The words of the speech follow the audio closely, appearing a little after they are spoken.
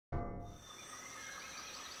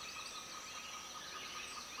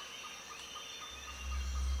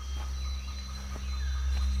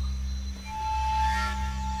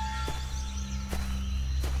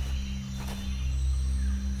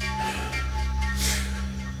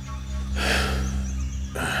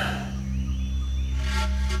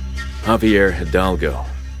Javier Hidalgo,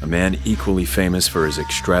 a man equally famous for his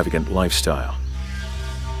extravagant lifestyle.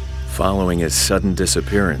 Following his sudden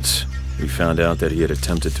disappearance, we found out that he had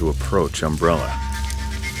attempted to approach Umbrella.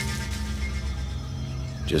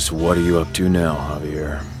 Just what are you up to now,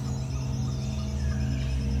 Javier?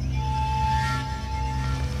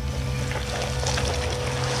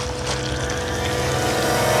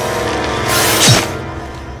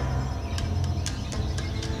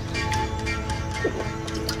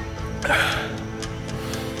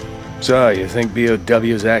 So, you think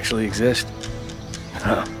BOWs actually exist?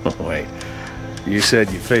 Oh, wait. You said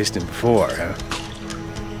you faced him before, huh?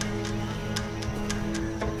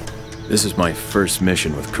 This is my first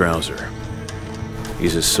mission with Krauser.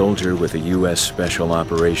 He's a soldier with the U.S. Special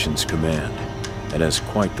Operations Command, and has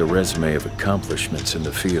quite the resume of accomplishments in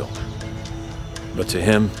the field. But to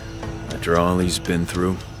him, after all he's been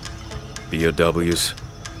through, BOWs,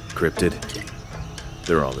 cryptid,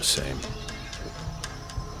 they're all the same.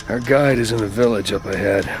 Our guide is in the village up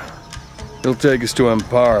ahead. He'll take us to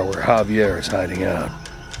Amparo, where Javier is hiding out.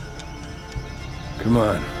 Come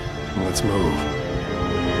on, let's move.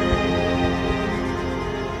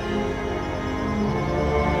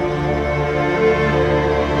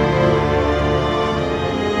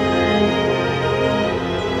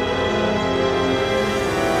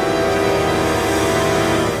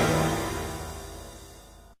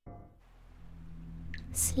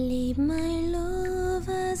 Sleep, my love,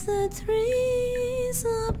 as the trees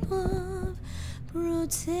above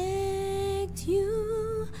protect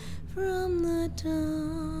you from the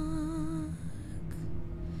dark.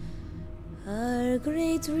 Our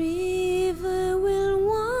great river will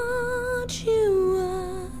watch you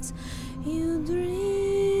as you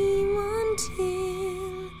dream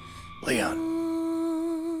until Leon.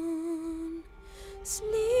 dawn.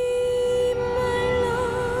 Sleep, my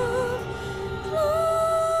love,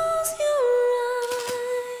 close your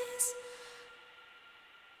eyes.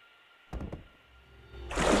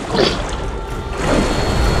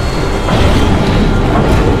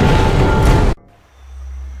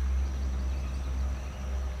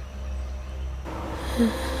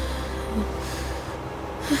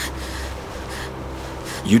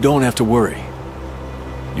 You don't have to worry.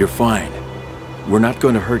 You're fine. We're not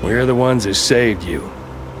going to hurt you. We're the ones who saved you.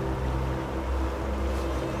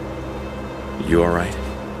 You alright?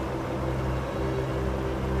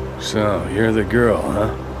 So, you're the girl,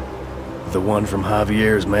 huh? The one from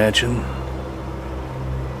Javier's mansion?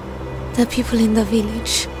 The people in the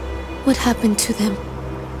village. What happened to them?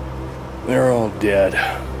 They're all dead.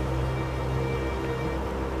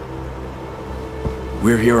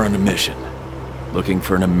 We're here on a mission, looking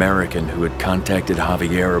for an American who had contacted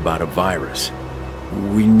Javier about a virus.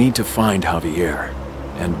 We need to find Javier,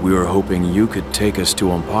 and we were hoping you could take us to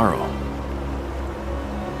Amparo.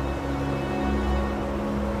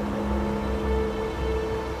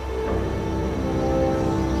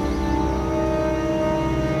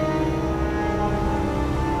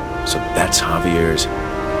 So that's Javier's.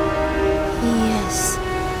 Yes.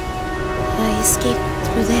 I escaped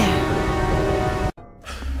through there.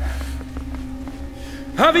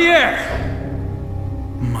 Javier!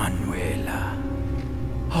 Manuela,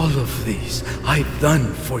 all of this I've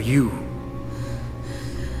done for you.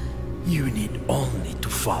 You need only to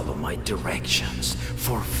follow my directions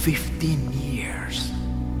for 15 years.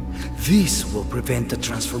 This will prevent the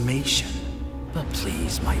transformation. But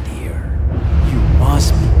please, my dear, you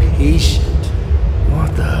must be patient.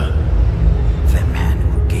 What the? The man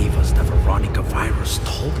who gave us the Veronica virus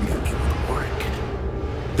told me it would work.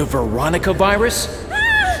 The Veronica virus?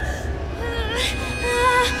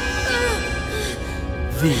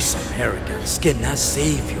 These Americans cannot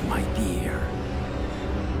save you, my dear.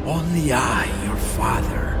 Only I, your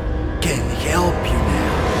father, can help you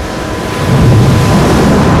now.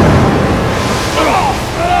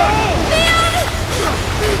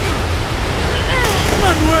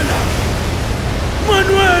 Manuela!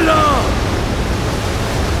 Manuela!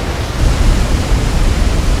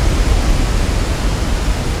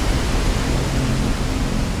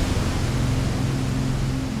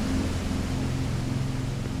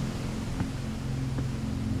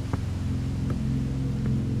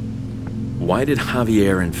 Why did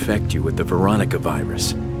Javier infect you with the Veronica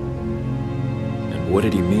virus? And what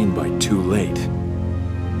did he mean by too late?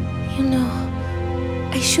 You know,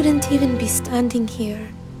 I shouldn't even be standing here,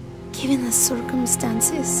 given the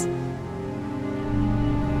circumstances.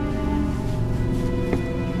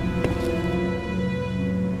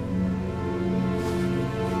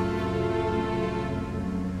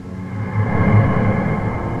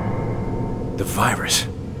 The virus.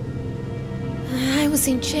 I was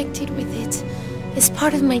injected with it. It's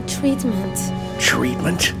part of my treatment.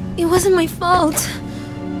 Treatment? It wasn't my fault.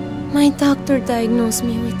 My doctor diagnosed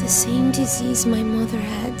me with the same disease my mother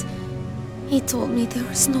had. He told me there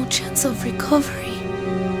was no chance of recovery.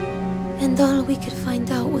 And all we could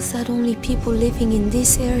find out was that only people living in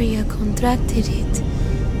this area contracted it.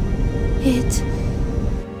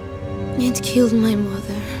 It killed my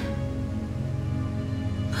mother.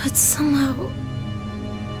 But somehow...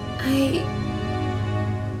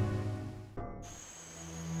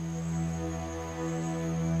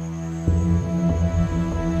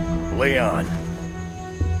 Leon.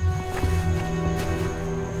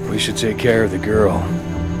 We should take care of the girl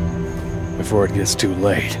before it gets too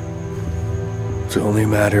late. It's only a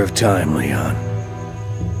matter of time, Leon,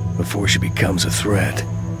 before she becomes a threat.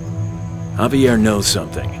 Javier knows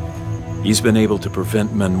something. He's been able to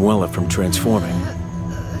prevent Manuela from transforming.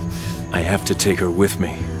 I have to take her with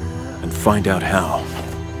me and find out how.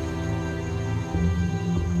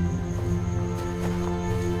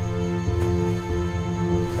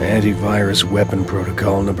 Antivirus weapon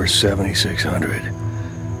protocol number 7600.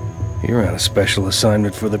 You're on a special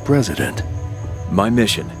assignment for the President. My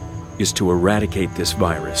mission is to eradicate this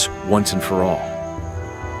virus once and for all.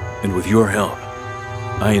 And with your help,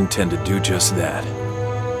 I intend to do just that.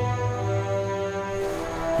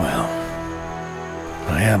 Well,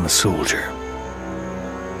 I am a soldier.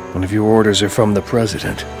 And if your orders are from the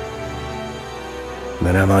President,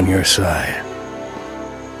 then I'm on your side.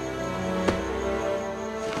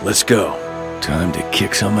 Let's go. Time to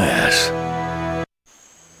kick some ass.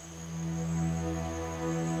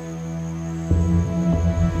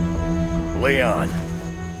 Leon.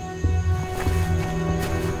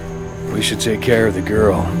 We should take care of the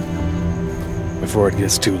girl before it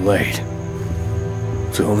gets too late.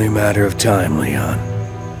 It's only a matter of time, Leon,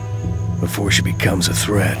 before she becomes a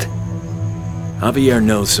threat. Javier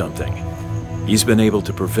knows something. He's been able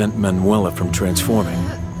to prevent Manuela from transforming.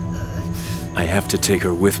 I have to take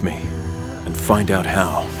her with me and find out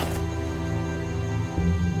how.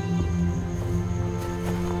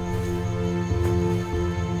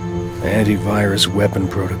 Antivirus weapon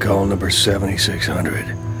protocol number 7600.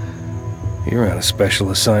 You're on a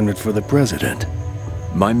special assignment for the President.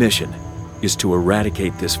 My mission is to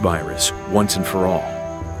eradicate this virus once and for all.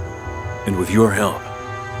 And with your help,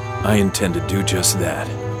 I intend to do just that.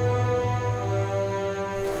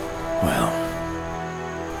 Well,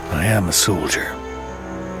 I am a soldier.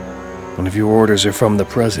 And if your orders are from the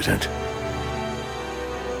President,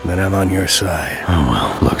 then I'm on your side. Oh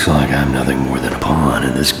well, looks like I'm nothing more than a pawn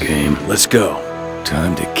in this game. Let's go.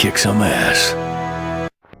 Time to kick some ass.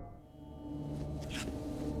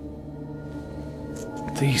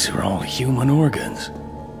 These are all human organs.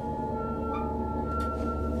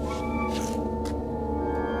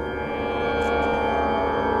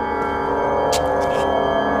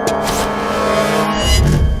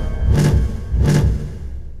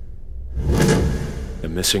 The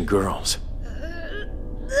missing girls.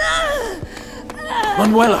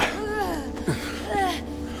 Manuela!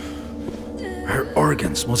 Her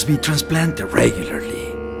organs must be transplanted regularly.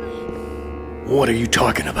 What are you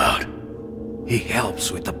talking about? He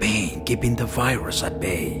helps with the pain, keeping the virus at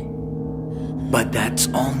bay. But that's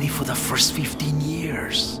only for the first 15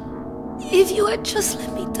 years. If you had just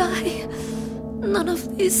let me die, none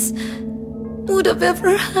of this would have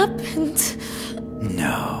ever happened.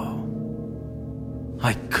 No.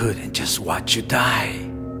 I couldn't just watch you die.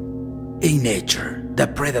 In nature, the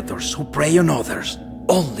predators who prey on others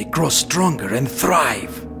only grow stronger and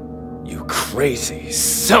thrive. You crazy,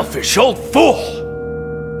 selfish old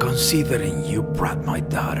fool! Considering you brought my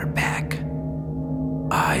daughter back,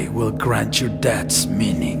 I will grant your death's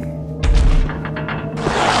meaning.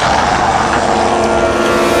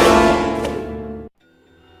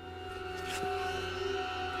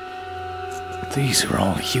 These are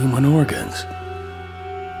all human organs.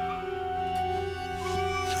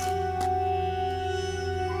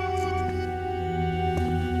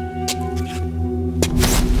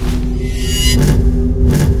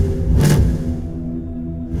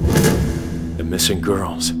 Missing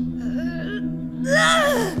girls.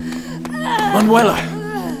 Manuela!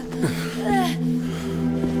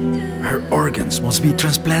 Her organs must be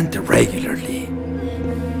transplanted regularly.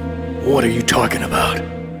 What are you talking about?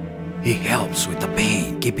 He helps with the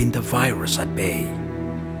pain, keeping the virus at bay.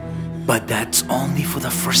 But that's only for the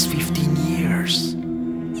first 15 years.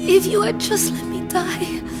 If you had just let me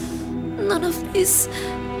die, none of this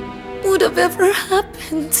would have ever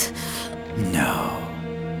happened. No.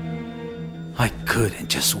 I couldn't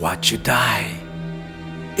just watch you die.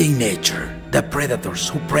 In nature, the predators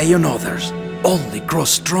who prey on others only grow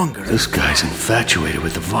stronger. This guy's infatuated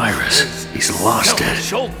with the virus. He's lost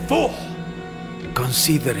it. Old fool!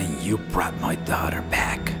 Considering you brought my daughter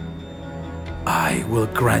back, I will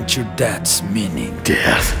grant your dad's meaning.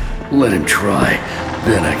 Death. Let him try.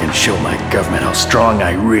 Then I can show my government how strong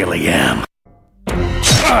I really am.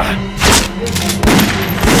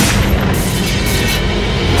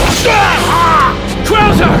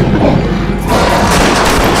 Krauser!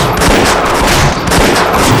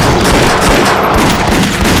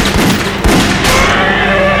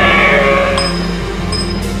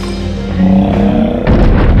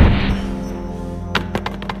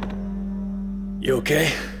 You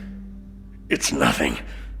okay? It's nothing.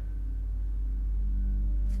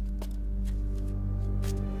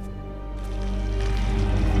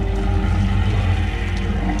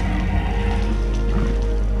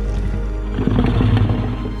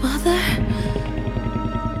 Mother?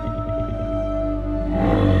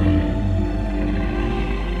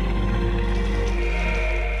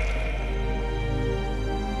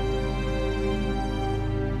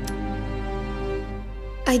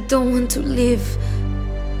 I don't want to live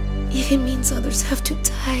if it means others have to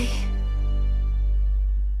die.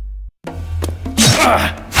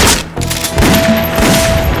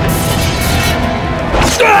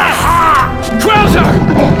 Krauser!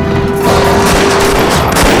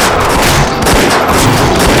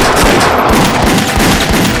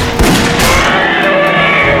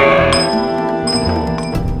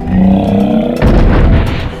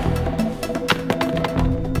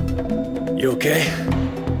 You okay?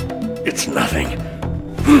 It's nothing.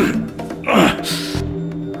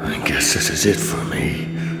 I guess this is it for me.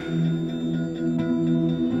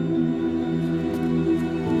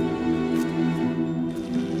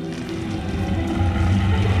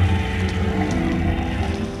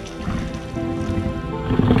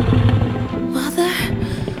 Mother?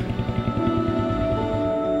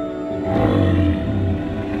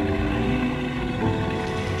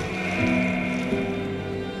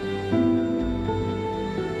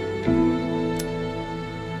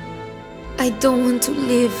 I don't want to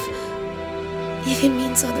live if it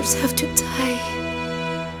means others have to die.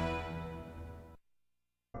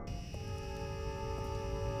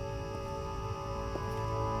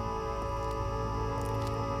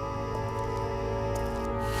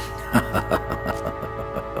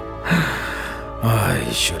 I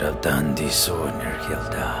should have done this sooner,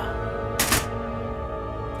 Hilda.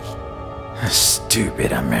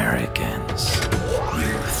 Stupid Americans.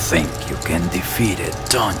 You think you can defeat it,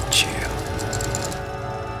 don't you?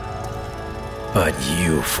 But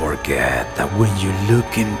you forget that when you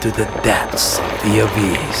look into the depths of the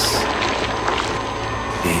abyss,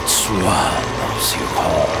 it swallows you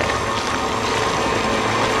whole.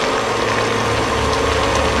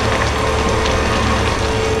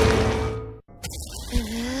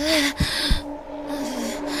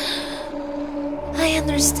 I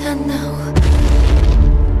understand now.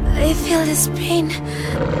 I feel this pain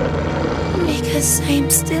because I'm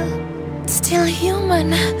still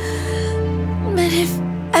human. But if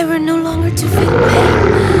I were no longer to feel pain,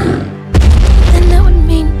 then that would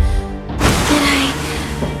mean that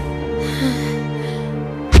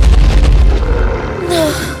No.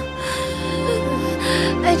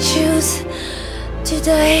 I choose to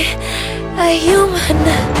die a human.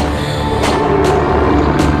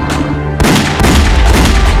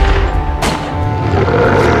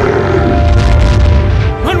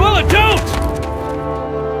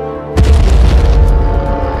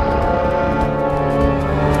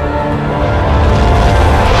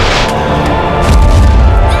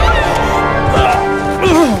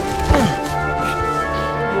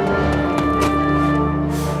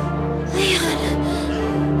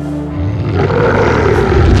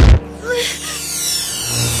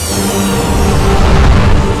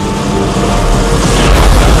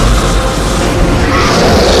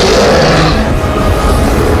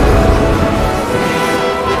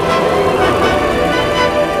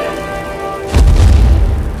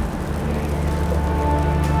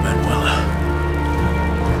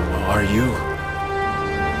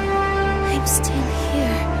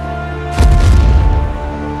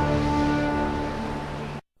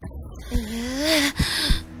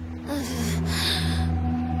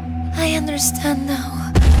 I understand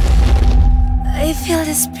now. I feel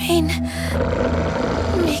this pain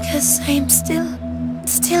because I'm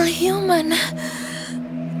still human.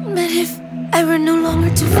 But if I were no longer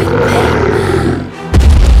to feel pain,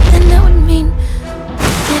 then that would mean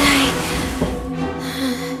that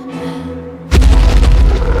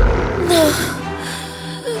No.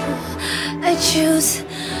 I choose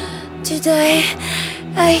to die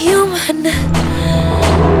a human.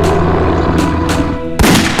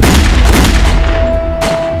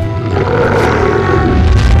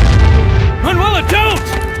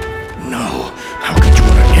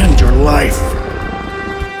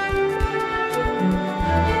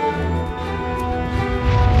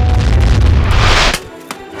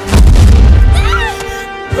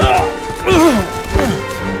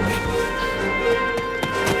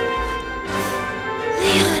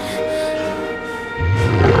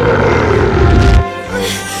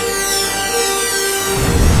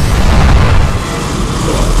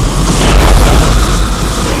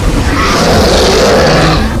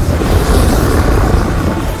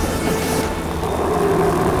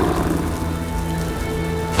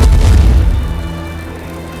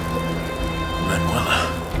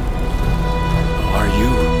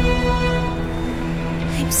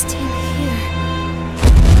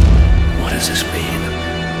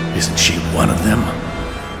 one of them.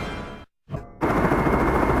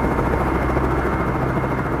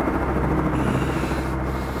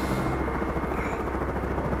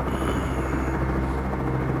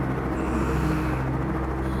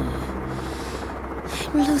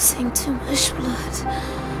 I'm losing too much blood.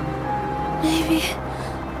 Maybe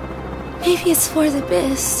it's for the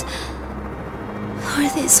best. For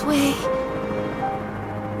this way,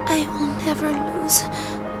 I will never lose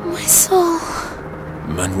my soul.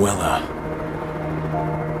 Manuela.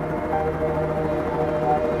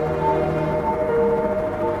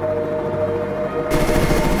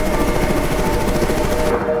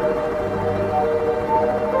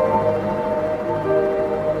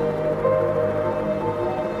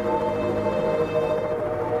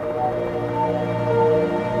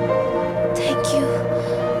 Thank you,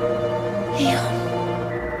 Leon.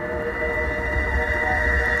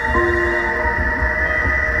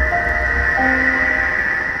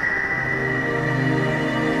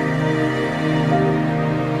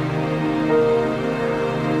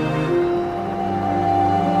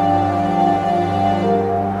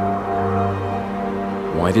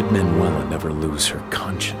 Why did Manuela never lose her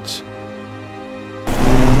conscience?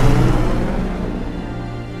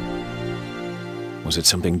 Was it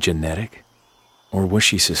something genetic? Or was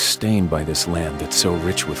she sustained by this land that's so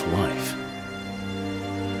rich with life?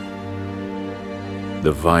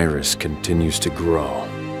 The virus continues to grow,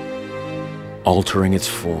 altering its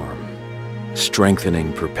form,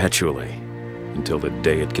 strengthening perpetually, until the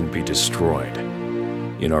day it can be destroyed.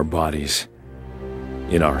 In our bodies,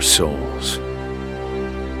 in our souls.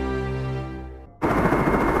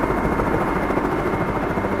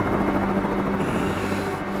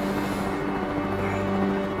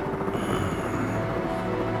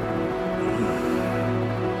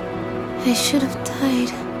 I should have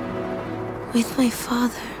died with my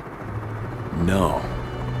father. No.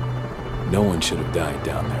 No one should have died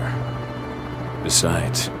down there.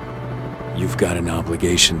 Besides, you've got an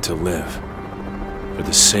obligation to live. For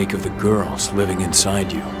the sake of the girls living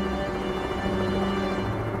inside you.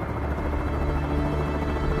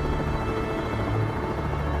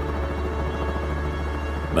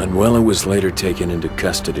 Manuela was later taken into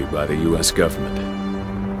custody by the U.S. government.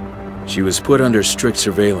 She was put under strict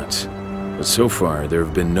surveillance, but so far there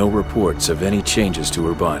have been no reports of any changes to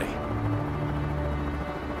her body.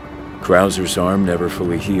 Krauser's arm never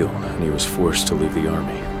fully healed, and he was forced to leave the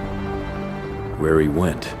army. Where he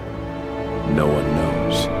went, no one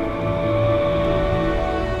knows.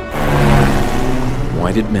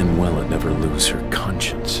 Why did Manuela never lose her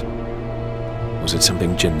conscience? Was it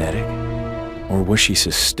something genetic? Or was she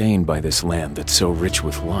sustained by this land that's so rich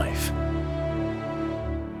with life?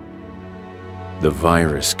 The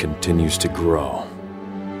virus continues to grow,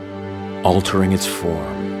 altering its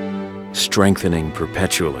form, strengthening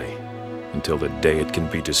perpetually, until the day it can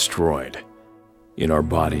be destroyed. In our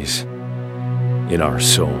bodies, in our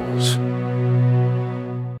souls.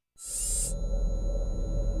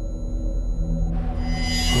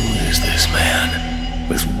 Who is this man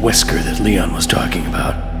with whisker that Leon was talking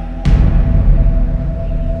about?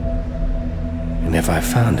 And if I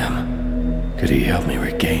found him, could he help me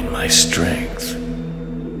regain my strength?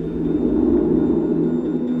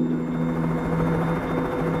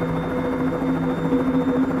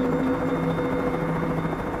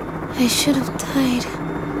 I should have died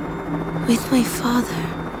with my father.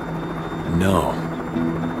 No.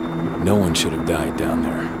 No one should have died down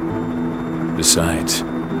there. Besides,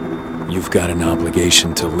 you've got an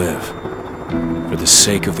obligation to live. For the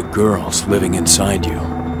sake of the girls living inside you.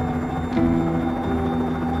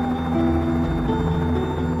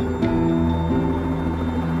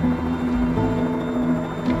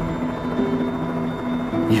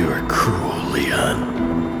 You're cruel,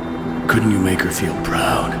 Leon. Couldn't you make her feel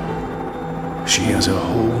proud? She has a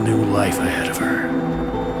whole new life ahead of her.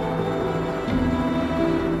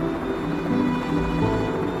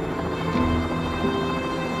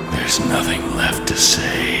 There's nothing left to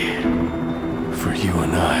say. For you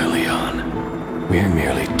and I, Leon, we're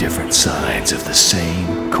merely different sides of the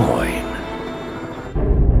same coin.